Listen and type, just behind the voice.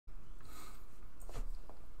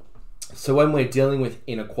So when we're dealing with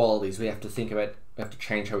inequalities, we have to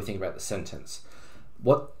change how we think about the sentence.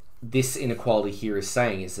 What this inequality here is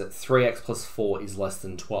saying is that 3x plus 4 is less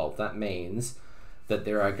than 12. That means that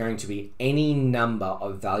there are going to be any number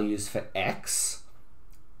of values for x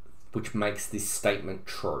which makes this statement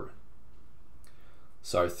true.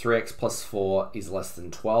 So 3x plus 4 is less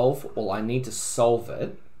than 12. Well, I need to solve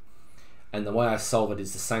it. And the way I solve it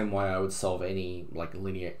is the same way I would solve any like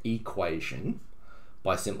linear equation,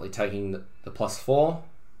 by simply taking the plus 4,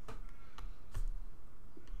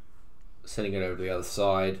 sending it over to the other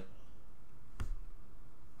side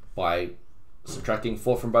by subtracting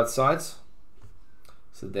 4 from both sides.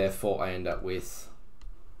 So therefore I end up with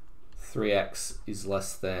 3x is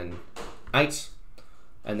less than 8,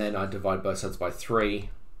 and then I divide both sides by 3.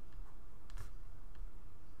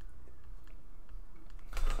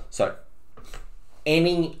 So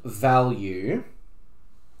any value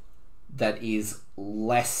that is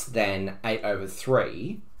less than 8 over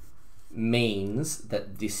 3 means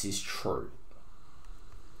that this is true.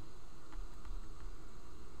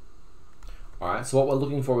 Alright, so what we're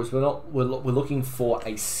looking for is we're looking for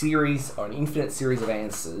a series or an infinite series of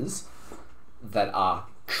answers that are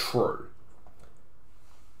true.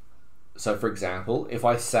 So for example, if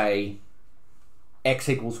I say x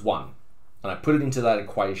equals 1 and I put it into that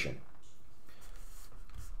equation,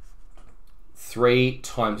 3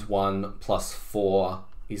 times 1 plus 4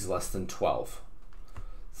 is less than 12.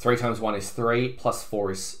 3 times 1 is 3, plus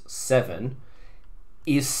 4 is 7.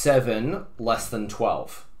 Is 7 less than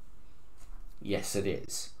 12? Yes, it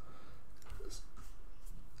is.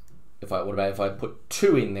 What about if I put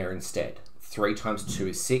 2 in there instead? 3 times 2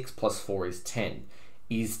 is 6, plus 4 is 10.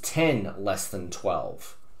 Is 10 less than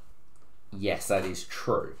 12? Yes, that is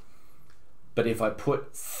true. But if I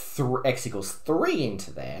put x equals 3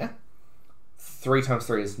 into there, 3 times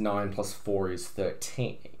 3 is 9, plus 4 is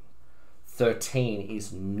 13. 13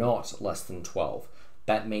 is not less than 12.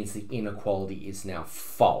 That means the inequality is now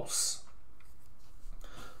false.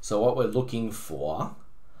 So what we're looking for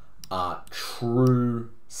are true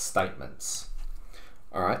statements.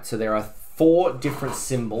 All right, so there are 4 different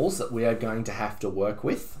symbols that we are going to have to work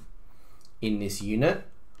with in this unit.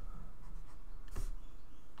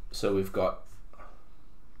 So we've got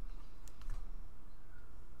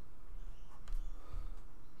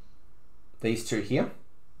these 2 here.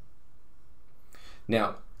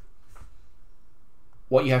 Now,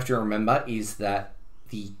 what you have to remember is that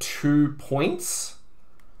the 2 points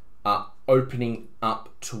are opening up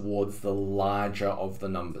towards the larger of the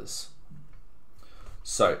numbers.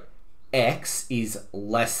 So x is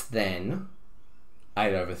less than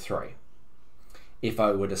 8 over 3. If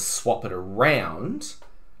I were to swap it around,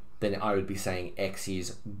 then I would be saying x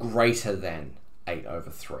is greater than 8 over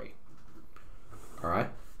 3. All right.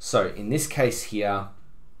 So in this case here,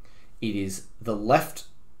 it is the left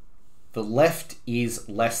is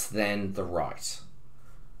less than the right.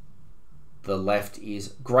 The left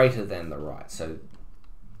is greater than the right. So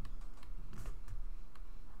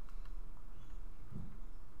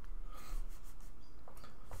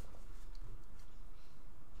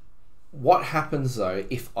what happens though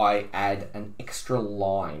if I add an extra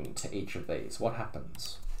line to each of these? What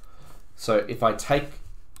happens? So if I take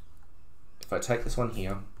this one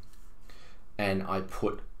here and I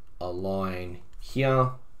put a line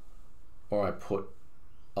here, or I put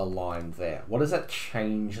a line there, what does that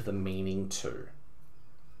change the meaning to?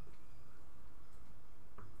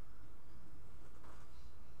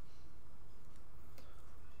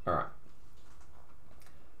 All right.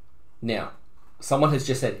 Now, someone has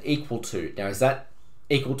just said equal to. Now, is that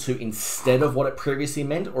equal to instead of what it previously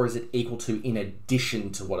meant, or is it equal to in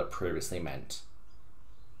addition to what it previously meant?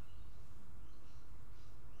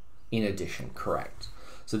 In addition, correct.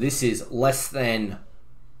 So this is less than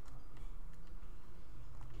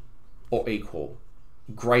or equal,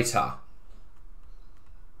 greater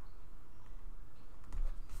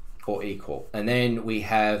or equal. And then we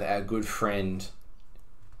have our good friend.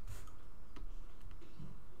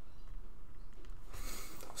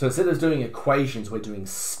 So instead of doing equations, we're doing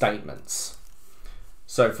statements.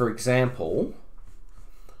 So for example,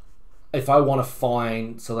 if I want to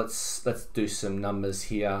find, so let's do some numbers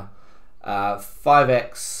here.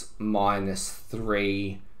 5x minus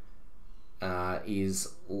 3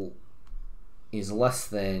 is less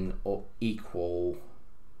than or equal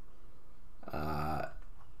to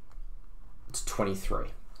 23.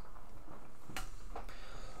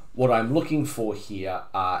 What I'm looking for here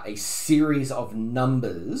are a series of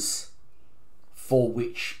numbers for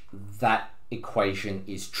which that equation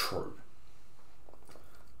is true.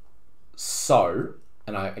 So,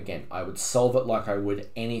 and I would solve it like I would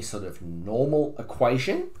any sort of normal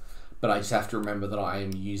equation, but I just have to remember that I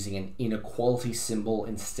am using an inequality symbol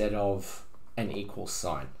instead of an equal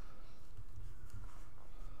sign.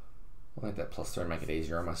 I'll make that +3 and make it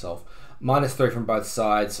easier on myself. -3 from both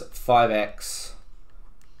sides. 5x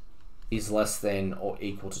is less than or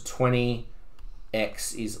equal to 20.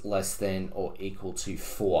 X is less than or equal to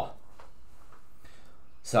 4.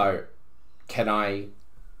 So can I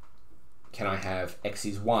have x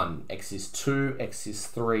is 1, x is 2, x is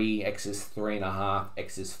 3, x is 3.5,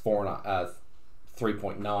 x is 3.9,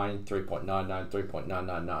 3.99,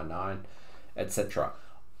 3.9999, etc.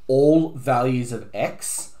 All values of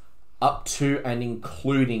x up to and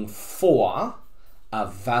including 4 are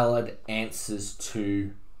valid answers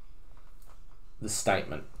to the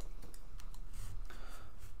statement.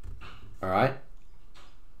 All right.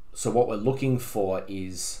 So what we're looking for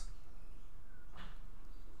is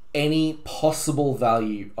any possible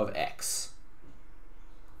value of x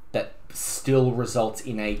that still results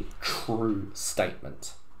in a true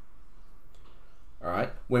statement. All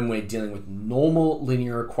right. When we're dealing with normal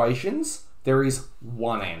linear equations, there is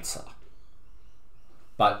one answer.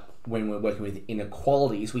 But when we're working with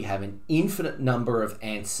inequalities, we have an infinite number of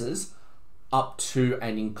answers up to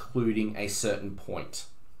and including a certain point.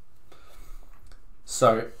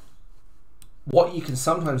 So what you can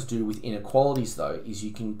sometimes do with inequalities, though, is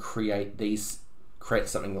you can create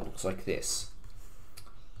something that looks like this.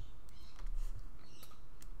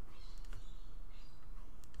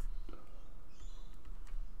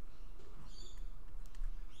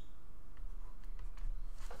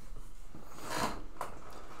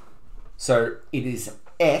 So it is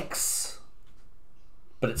x,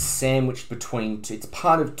 but it's sandwiched between two. It's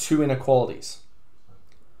part of two inequalities.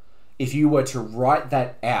 If you were to write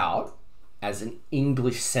that out as an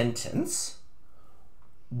English sentence,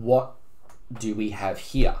 what do we have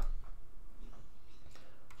here?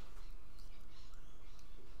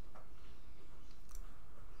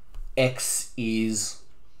 X is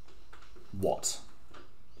what?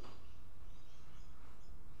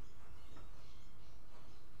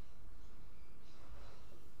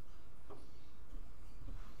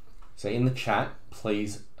 So in the chat,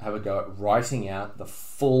 please have a go at writing out the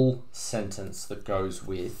full sentence that goes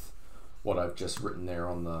with what I've just written there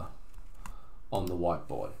on the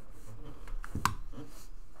whiteboard.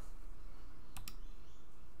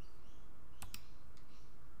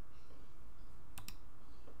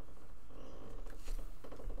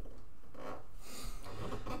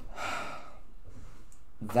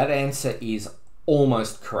 That answer is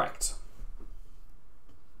almost correct.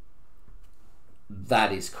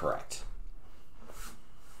 That is correct.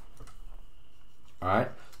 All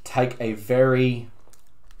right, take a very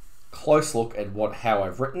close look at how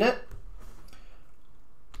I've written it.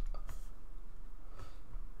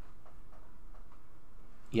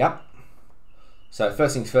 Yep. So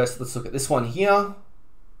first things first, let's look at this one here.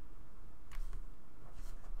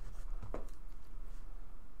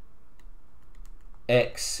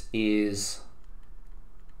 X is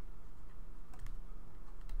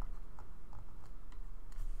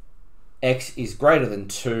greater than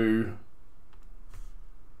 2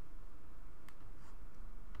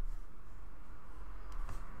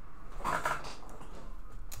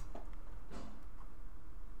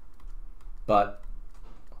 but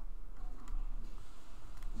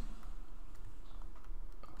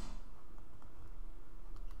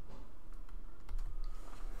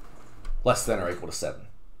less than or equal to 7.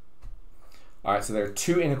 All right, so there are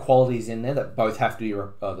two inequalities in there that both have to be,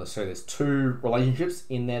 there's two relationships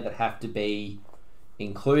in there that have to be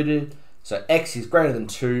included. So x is greater than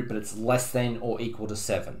 2, but it's less than or equal to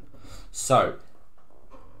 7. So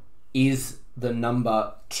is the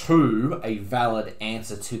number 2 a valid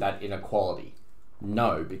answer to that inequality?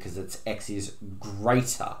 No, because x is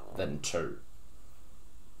greater than 2.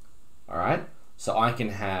 All right, so I can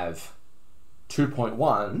have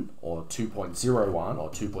 2.1 or 2.01 or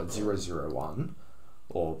 2.001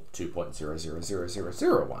 or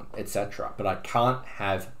 2.000001, etc. But I can't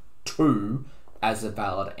have 2 as a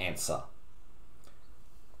valid answer.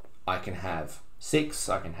 I can have 6,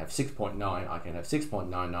 I can have 6.9, I can have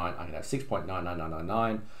 6.99, I can have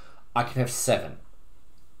 6.99999, I can have 7.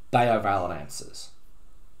 They are valid answers.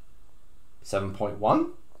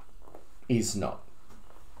 7.1 is not.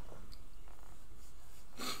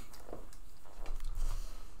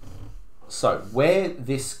 So where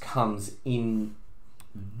this comes in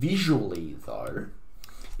visually, though,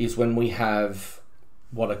 is when we have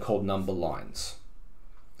what are called number lines.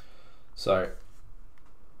 So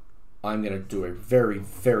I'm going to do a very,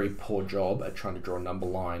 very poor job at trying to draw a number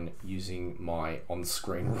line using my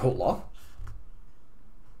on-screen ruler.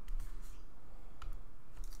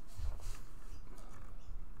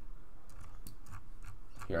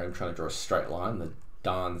 Here I'm trying to draw a straight line. The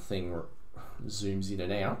darn thing zooms in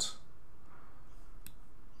and out.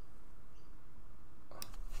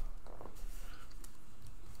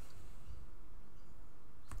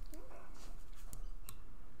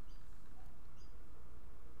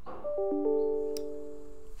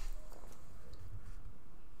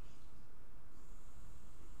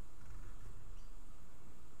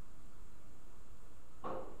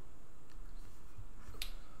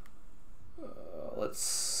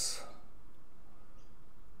 Let's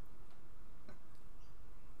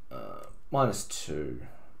 -2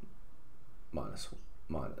 minus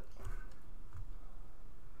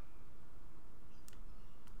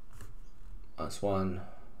 1.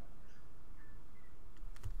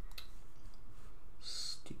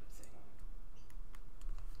 Stupid thing.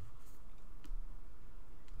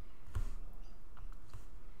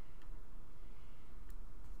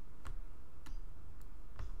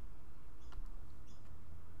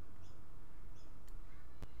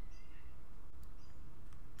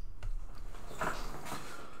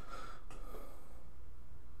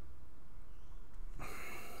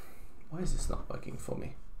 Why is this not working for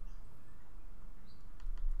me?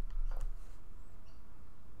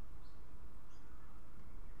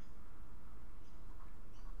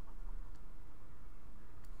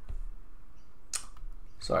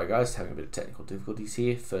 Sorry guys, having a bit of technical difficulties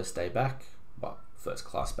here. First day back, well, first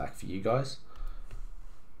class back for you guys.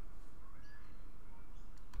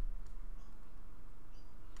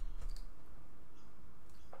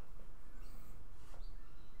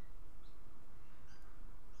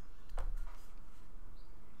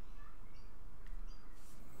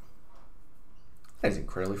 That is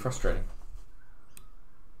incredibly frustrating.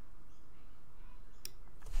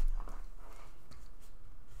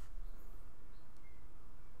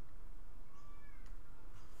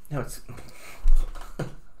 No, it's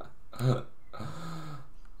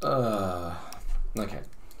okay.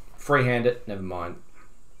 Freehand it, never mind.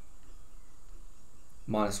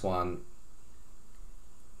 -1,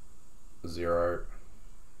 0,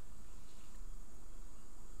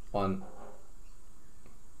 1.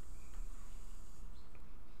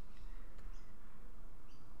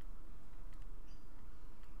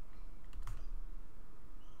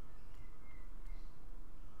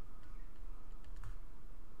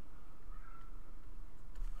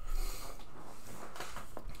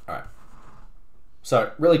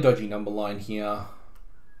 So really dodgy number line here.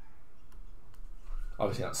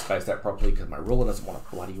 Obviously not spaced out properly because my ruler doesn't want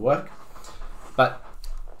to bloody work. But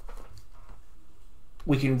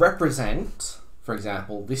we can represent, for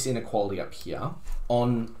example, this inequality up here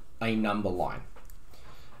on a number line.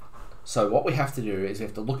 So what we have to do is we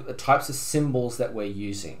have to look at the types of symbols that we're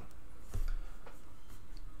using.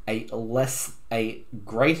 A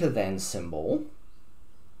greater than symbol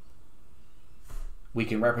we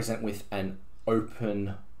can represent with an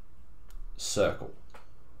open circle.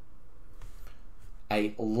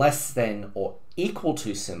 A less than or equal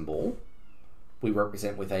to symbol we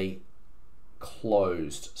represent with a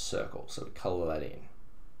closed circle. So we color that in.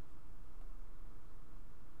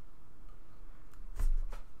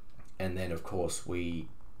 And then of course we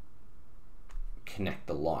connect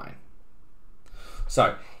the line.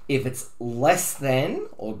 So if it's less than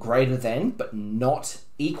or greater than but not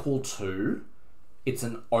equal to, it's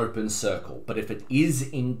an open circle. But if it is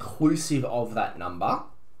inclusive of that number,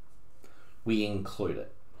 we include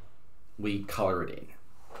it. We color it in.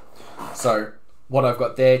 So what I've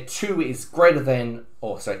got there, 2 is greater than,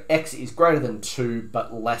 or so x is greater than 2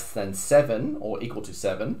 but less than 7 or equal to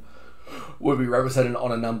 7 will be represented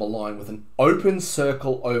on a number line with an open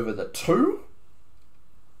circle over the 2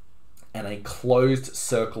 and a closed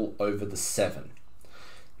circle over the 7.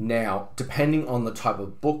 Now, depending on the type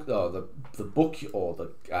of book, or the book, or the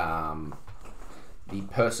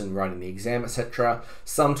person writing the exam, etc.,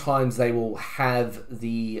 sometimes they will have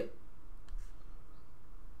the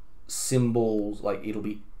symbols, like it'll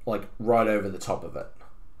be like right over the top of it.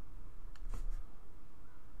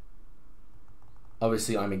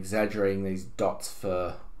 Obviously, I'm exaggerating these dots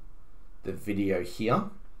for the video here.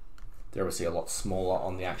 They're obviously a lot smaller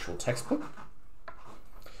on the actual textbook.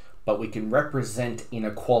 But we can represent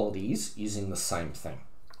inequalities using the same thing.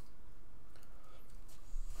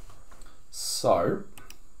 So,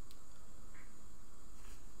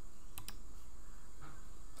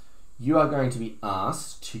 you are going to be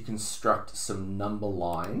asked to construct some number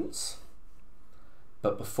lines.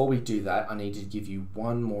 But before we do that, I need to give you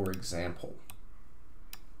one more example.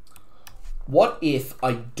 What if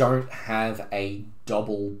I don't have a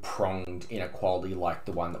double-pronged inequality like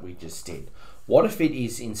the one that we just did? What if it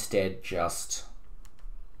is instead just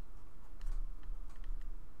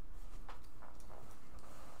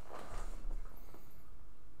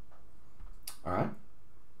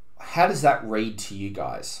how does that read to you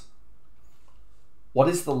guys? What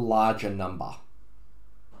is the larger number?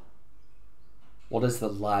 What is the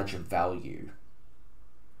larger value?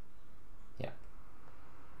 Yeah.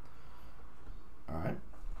 All right.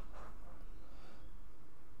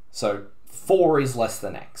 So 4 is less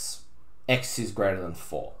than x. X is greater than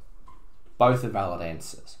 4. Both are valid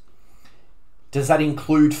answers. Does that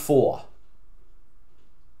include 4?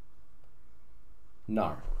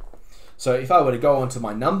 No. So if I were to go onto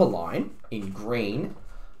my number line in green,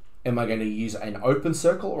 am I going to use an open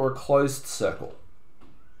circle or a closed circle?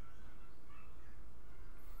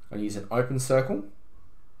 I'm going to use an open circle.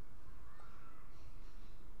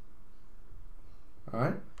 All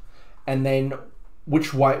right. And then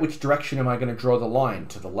which direction am I going to draw the line?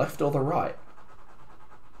 To the left or the right?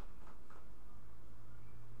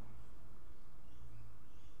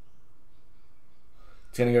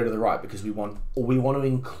 It's going to go to the right because we want to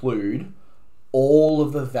include all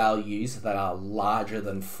of the values that are larger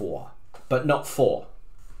than 4, but not 4.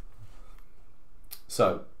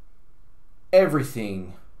 So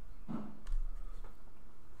everything.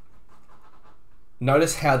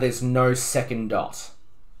 Notice how there's no second dot.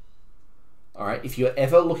 All right, if you're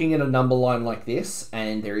ever looking at a number line like this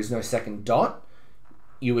and there is no second dot,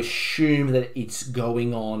 you assume that it's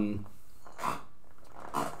going on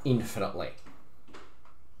infinitely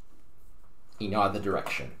in either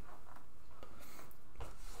direction.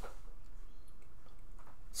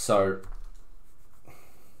 So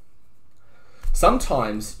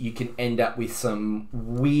sometimes you can end up with some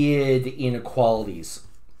weird inequalities.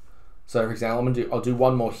 So for example, I'll do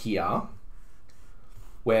one more here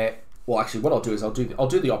where, well, actually what I'll do is I'll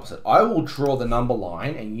do the opposite. I will draw the number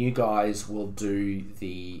line and you guys will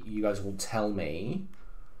tell me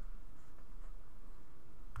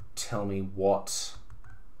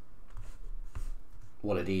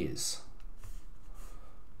what it is.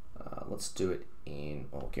 Let's do it in,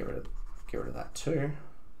 I'll get rid of that too.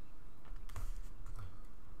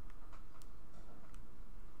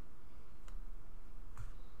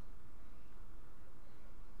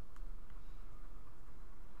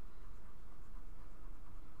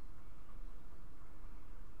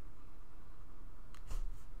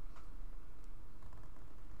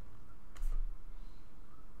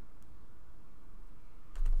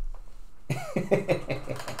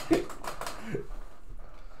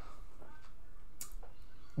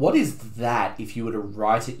 What is that if you were to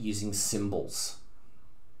write it using symbols?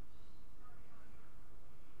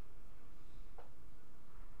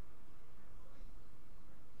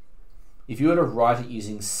 If you were to write it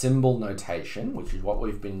using symbol notation, which is what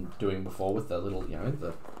we've been doing before with the little,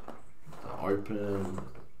 the open,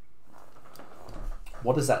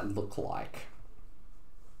 what does that look like?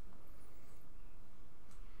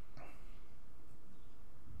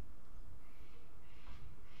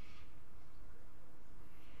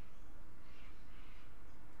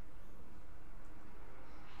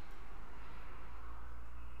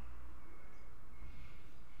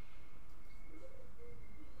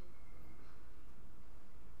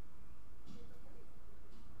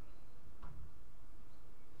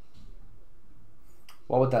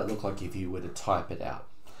 What would that look like if you were to type it out?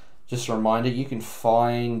 Just a reminder, you can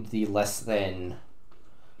find the less than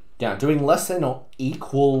down. Doing less than or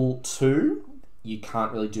equal to, you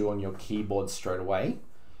can't really do on your keyboard straight away.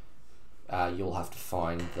 You'll have to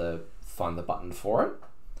find the button for it,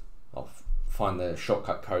 or find the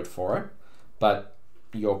shortcut code for it. But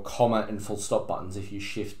your comma and full stop buttons, if you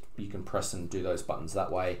shift, you can press and do those buttons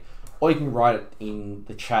that way. Or you can write it in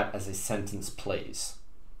the chat as a sentence, please.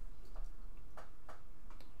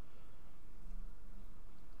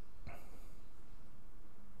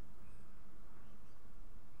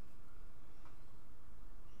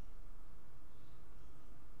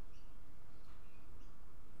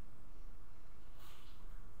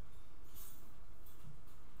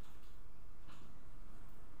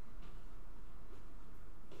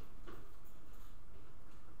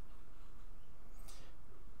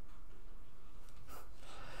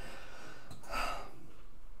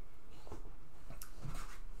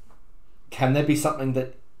 Can there be something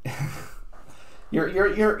that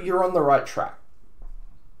you're on the right track?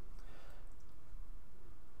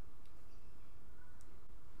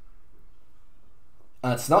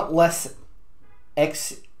 It's not less.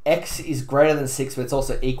 X is greater than 6, but it's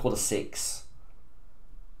also equal to 6.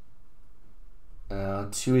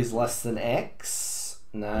 2 is less than x.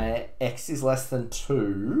 No, x is less than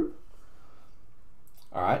 2.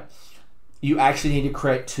 All right. You actually need to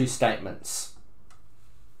create two statements.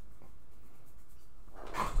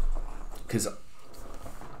 Because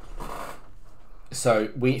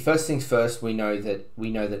first things first, we know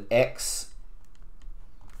that x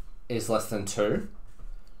is less than 2,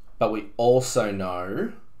 but we also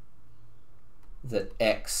know that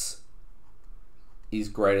x is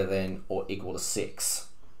greater than or equal to 6.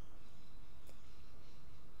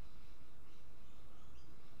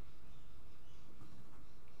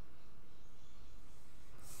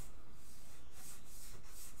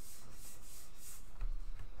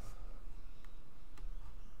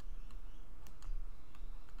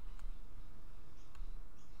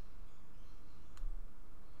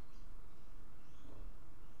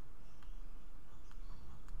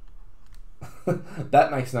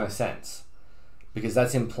 That makes no sense, because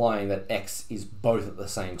that's implying that x is both at the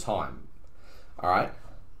same time. All right?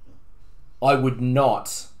 I would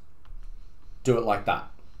not do it like that,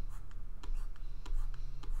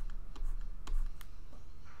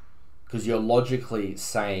 because you're logically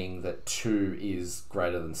saying that 2 is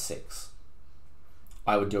greater than 6.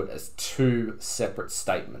 I would do it as 2 separate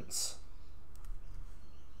statements.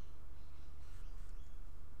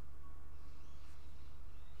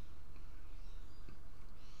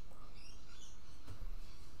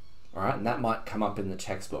 All right, and that might come up in the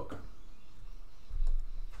textbook.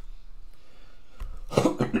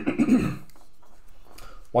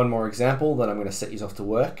 One more example, then I'm going to set you off to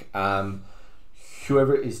work.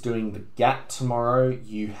 Whoever is doing the GAT tomorrow,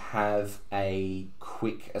 you have a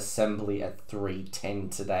quick assembly at 3:10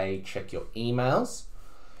 today. Check your emails.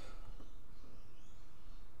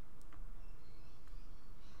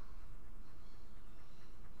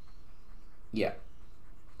 Yeah.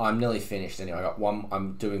 I'm nearly finished anyway. I got one.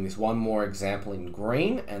 I'm doing this one more example in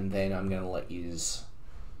green, and then I'm gonna let yous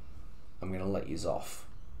off.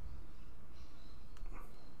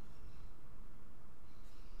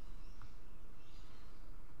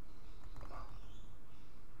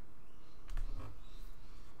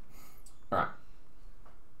 All right.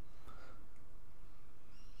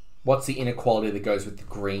 What's the inequality that goes with the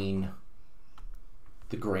green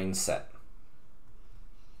set?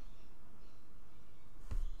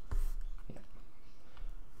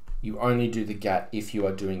 You only do the GAT if you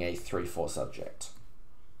are doing a 3-4 subject.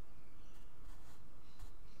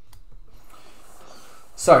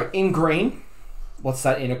 So in green, what's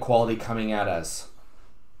that inequality coming out as?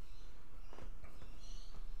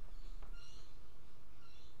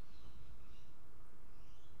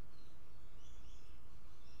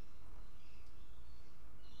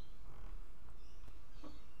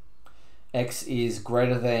 X is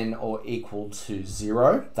greater than or equal to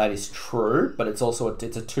 0. That is true, but it's also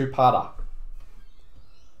it's a two-parter.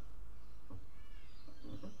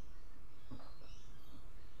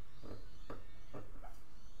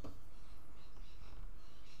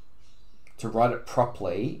 To write it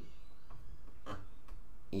properly,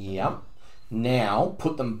 yep. Now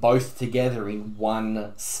put them both together in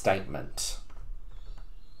one statement.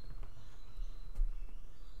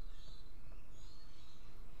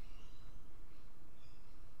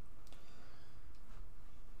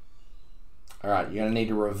 All right, you're going to need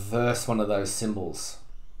to reverse one of those symbols.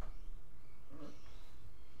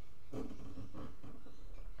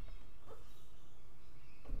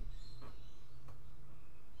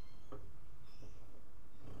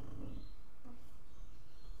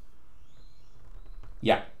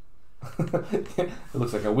 Yeah. It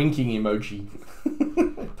looks like a winking emoji.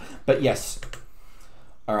 But yes.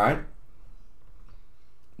 All right.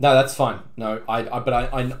 No, that's fine. No,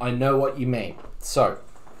 but I know what you mean. So,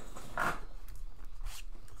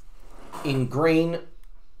 in green,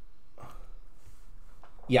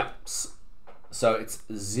 yeah, so it's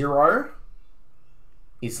 0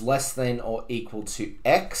 is less than or equal to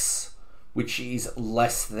x, which is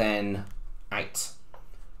less than 8.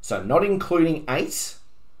 So not including 8,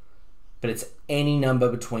 but it's any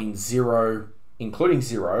number between 0, including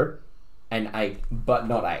 0, and 8, but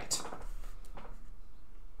not 8.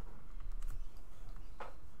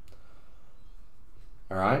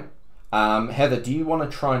 All right. Heather, do you want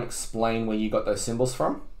to try and explain where you got those symbols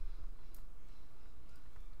from?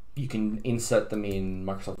 You can insert them in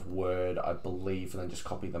Microsoft Word, I believe, and then just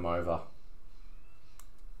copy them over.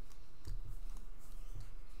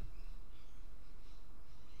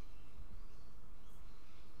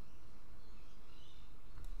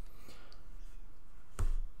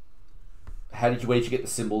 Where did you get the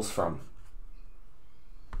symbols from?